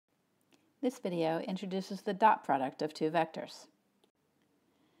This video introduces the dot product of two vectors.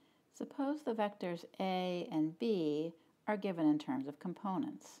 Suppose the vectors A and B are given in terms of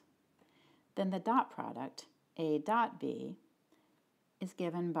components. Then the dot product, A dot B, is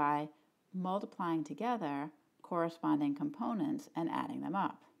given by multiplying together corresponding components and adding them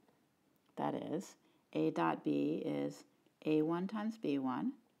up. That is, A dot B is A1 times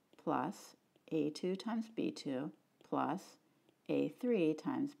B1 plus A2 times B2 plus A3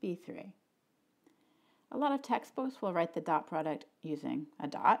 times B3. A lot of textbooks will write the dot product using a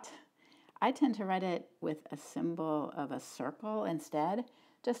dot. I tend to write it with a symbol of a circle instead,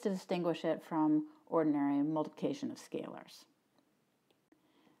 just to distinguish it from ordinary multiplication of scalars.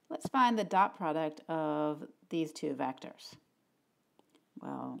 Let's find the dot product of these two vectors.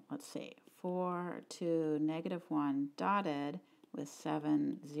 Well, let's see. 4, 2, -1 dotted with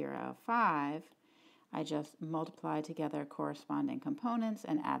 7, 0, 5. I just multiply together corresponding components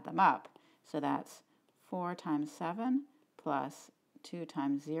and add them up. So that's 4 times 7 plus 2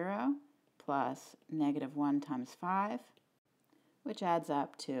 times 0 plus -1 times 5, which adds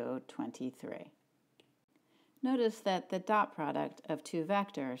up to 23. Notice that the dot product of two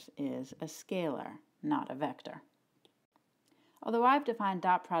vectors is a scalar, not a vector. Although I've defined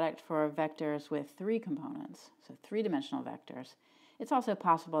dot product for vectors with 3 components, so 3-dimensional vectors, it's also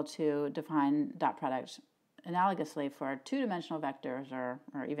possible to define dot product analogously for 2-dimensional vectors or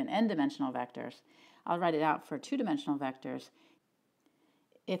even n-dimensional vectors. I'll write it out for 2-dimensional vectors.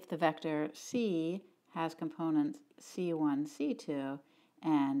 If the vector C has components C1, C2,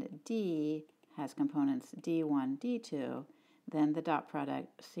 and D has components D1, D2, then the dot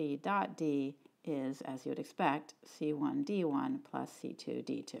product C dot D is, as you would expect, C1, D1 plus C2,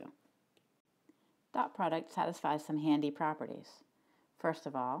 D2. Dot product satisfies some handy properties. First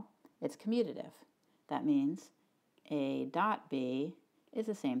of all, it's commutative. That means A dot B is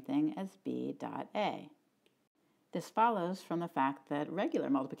the same thing as B dot A. This follows from the fact that regular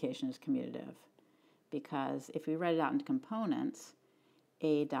multiplication is commutative, because if we write it out into components,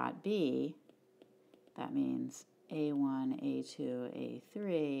 A dot B, that means A1, A2,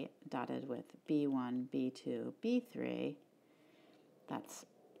 A3 dotted with B1, B2, B3, that's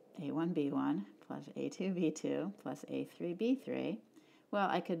A1, B1 plus A2, B2 plus A3, B3. Well,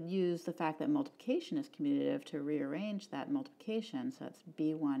 I could use the fact that multiplication is commutative to rearrange that multiplication, so that's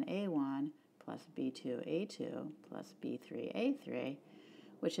B1, A1 plus B2, A2 plus B3, A3,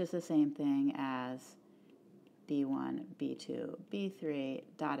 which is the same thing as B1, B2, B3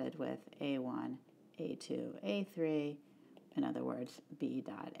 dotted with A1, A2, A3, in other words, B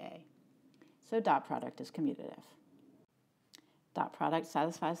dot A. So dot product is commutative. Dot product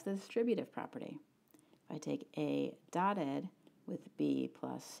satisfies the distributive property. If I take A dotted with B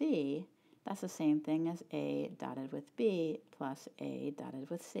plus C, that's the same thing as A dotted with B plus A dotted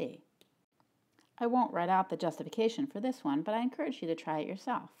with C. I won't write out the justification for this one, but I encourage you to try it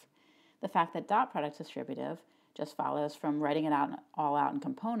yourself. The fact that dot product is distributive just follows from writing it all out in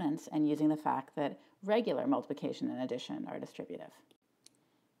components and using the fact that regular multiplication and addition are distributive.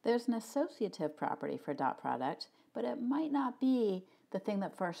 There's an associative property for dot product, but it might not be the thing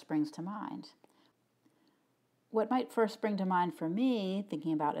that first springs to mind. What might first spring to mind for me,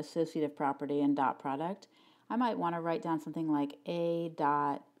 thinking about associative property and dot product, I might want to write down something like A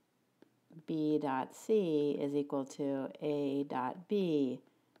dot B dot C is equal to A dot B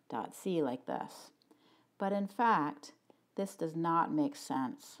dot C, like this. But in fact, this does not make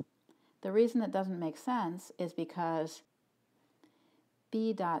sense. The reason it doesn't make sense is because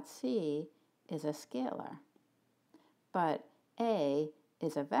B dot C is a scalar, but A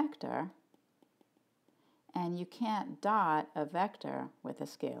is a vector, and you can't dot a vector with a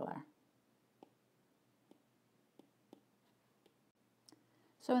scalar.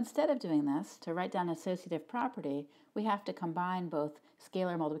 So instead of doing this, to write down associative property, we have to combine both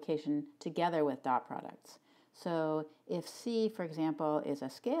scalar multiplication together with dot products. So if C, for example, is a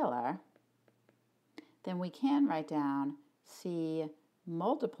scalar, then we can write down C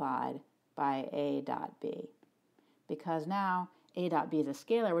multiplied by A dot B. Because now A dot B is a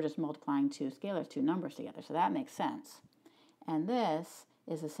scalar, we're just multiplying two scalars, two numbers together, so that makes sense. And this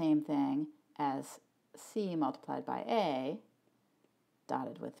is the same thing as C multiplied by A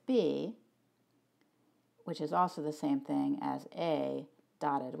dotted with B, which is also the same thing as A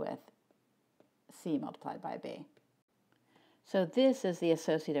dotted with C multiplied by B. So this is the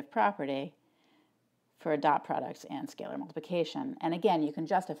associative property for dot products and scalar multiplication. And again, you can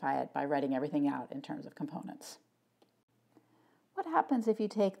justify it by writing everything out in terms of components. What happens if you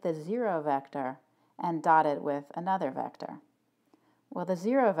take the 0 vector and dot it with another vector? Well, the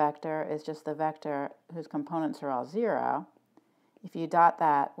 0 vector is just the vector whose components are all 0. If you dot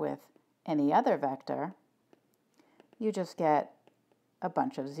that with any other vector, you just get a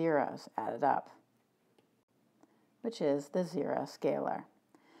bunch of zeros added up, which is the zero scalar.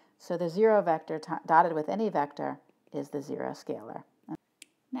 So the zero vector dotted with any vector is the zero scalar.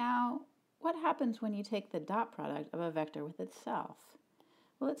 Now, what happens when you take the dot product of a vector with itself?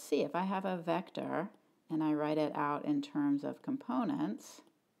 Well, let's see. If I have a vector and I write it out in terms of components,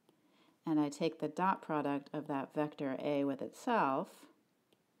 and I take the dot product of that vector A with itself,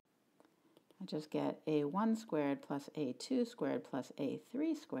 I just get a1 squared plus a2 squared plus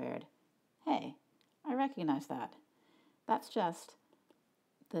a3 squared. Hey, I recognize that. That's just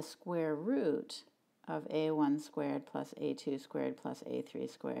the square root of a1 squared plus a2 squared plus a3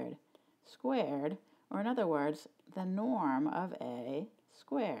 squared squared, or in other words, the norm of a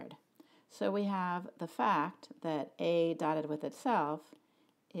squared. So we have the fact that a dotted with itself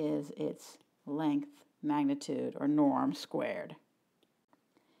is its length, magnitude, or norm squared.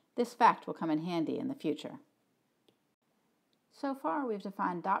 This fact will come in handy in the future. So far we've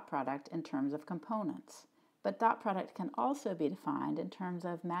defined dot product in terms of components, but dot product can also be defined in terms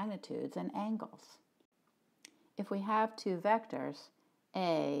of magnitudes and angles. If we have two vectors,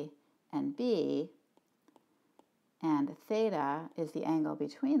 A and B, and theta is the angle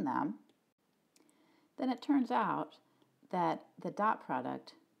between them, then it turns out that the dot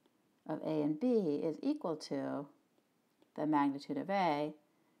product of A and B is equal to the magnitude of A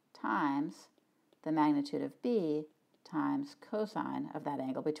times the magnitude of B times cosine of that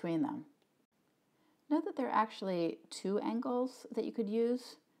angle between them. Note that there are actually two angles that you could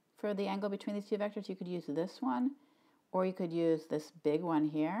use for the angle between these two vectors. You could use this one, or you could use this big one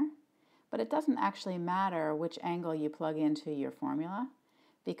here. But it doesn't actually matter which angle you plug into your formula,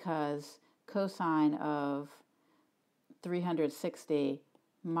 because cosine of 360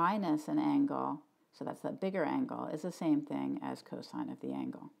 minus an angle, so that's that bigger angle, is the same thing as cosine of the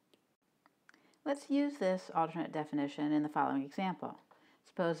angle. Let's use this alternate definition in the following example.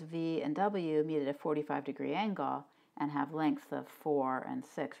 Suppose V and W meet at a 45-degree angle and have lengths of 4 and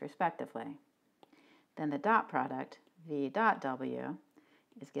 6 respectively. Then the dot product, V dot W,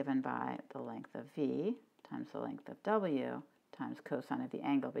 is given by the length of V times the length of W times cosine of the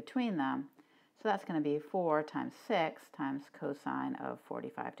angle between them. So that's going to be 4 times 6 times cosine of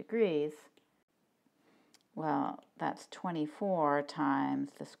 45 degrees. Well, that's 24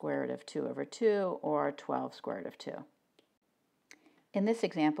 times the square root of 2 over 2, or 12 square root of 2. In this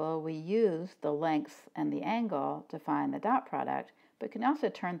example, we use the length and the angle to find the dot product, but can also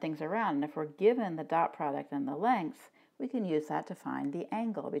turn things around. And if we're given the dot product and the length, we can use that to find the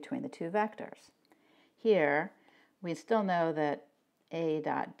angle between the two vectors. Here, we still know that A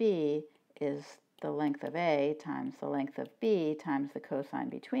dot B is the length of A times the length of B times the cosine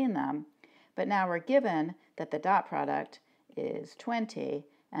between them. But now we're given that the dot product is 20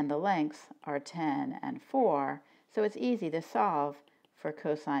 and the lengths are 10 and 4, so it's easy to solve for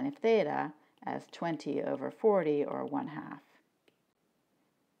cosine of theta as 20 over 40, or 1/2.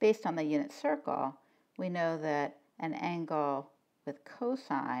 Based on the unit circle, we know that an angle with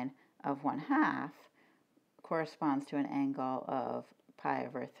cosine of 1/2 corresponds to an angle of pi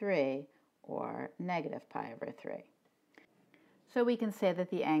over 3, or negative pi over 3. So we can say that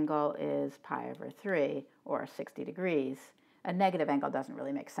the angle is pi over 3, or 60 degrees. A negative angle doesn't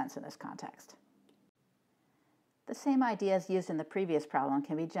really make sense in this context. The same ideas used in the previous problem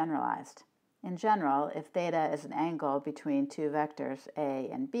can be generalized. In general, if theta is an angle between two vectors A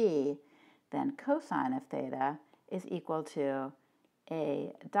and B, then cosine of theta is equal to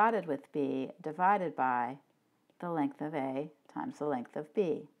A dotted with B divided by the length of A times the length of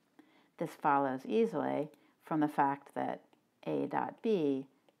B. This follows easily from the fact that A dot B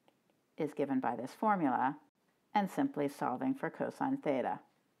is given by this formula, and simply solving for cosine theta.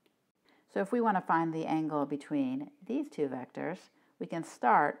 So if we want to find the angle between these two vectors, we can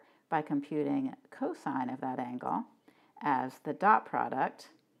start by computing cosine of that angle as the dot product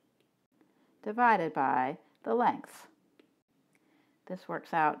divided by the lengths. This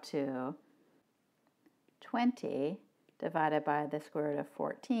works out to 20 divided by the square root of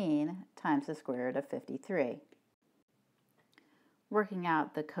 14 times the square root of 53. Working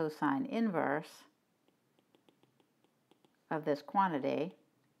out the cosine inverse of this quantity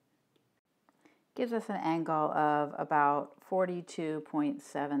gives us an angle of about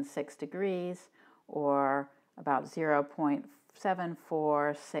 42.76 degrees, or about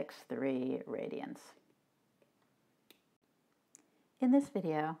 0.7463 radians. In this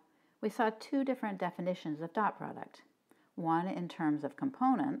video, we saw two different definitions of dot product, one in terms of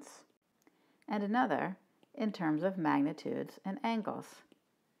components and another in terms of magnitudes and angles.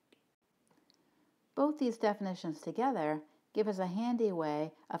 Both these definitions together give us a handy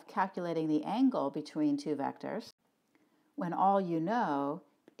way of calculating the angle between two vectors when all you know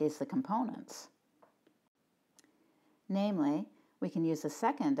is the components. Namely, we can use the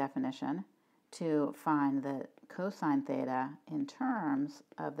second definition to find the cosine theta in terms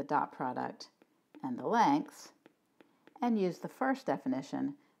of the dot product and the lengths, and use the first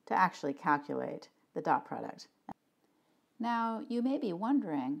definition to actually calculate the dot product. Now, you may be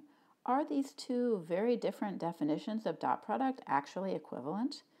wondering, are these two very different definitions of dot product actually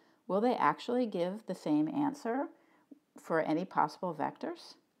equivalent? Will they actually give the same answer for any possible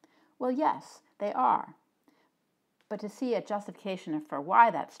vectors? Well, yes, they are. But to see a justification for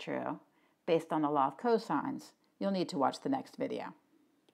why that's true, based on the law of cosines, you'll need to watch the next video.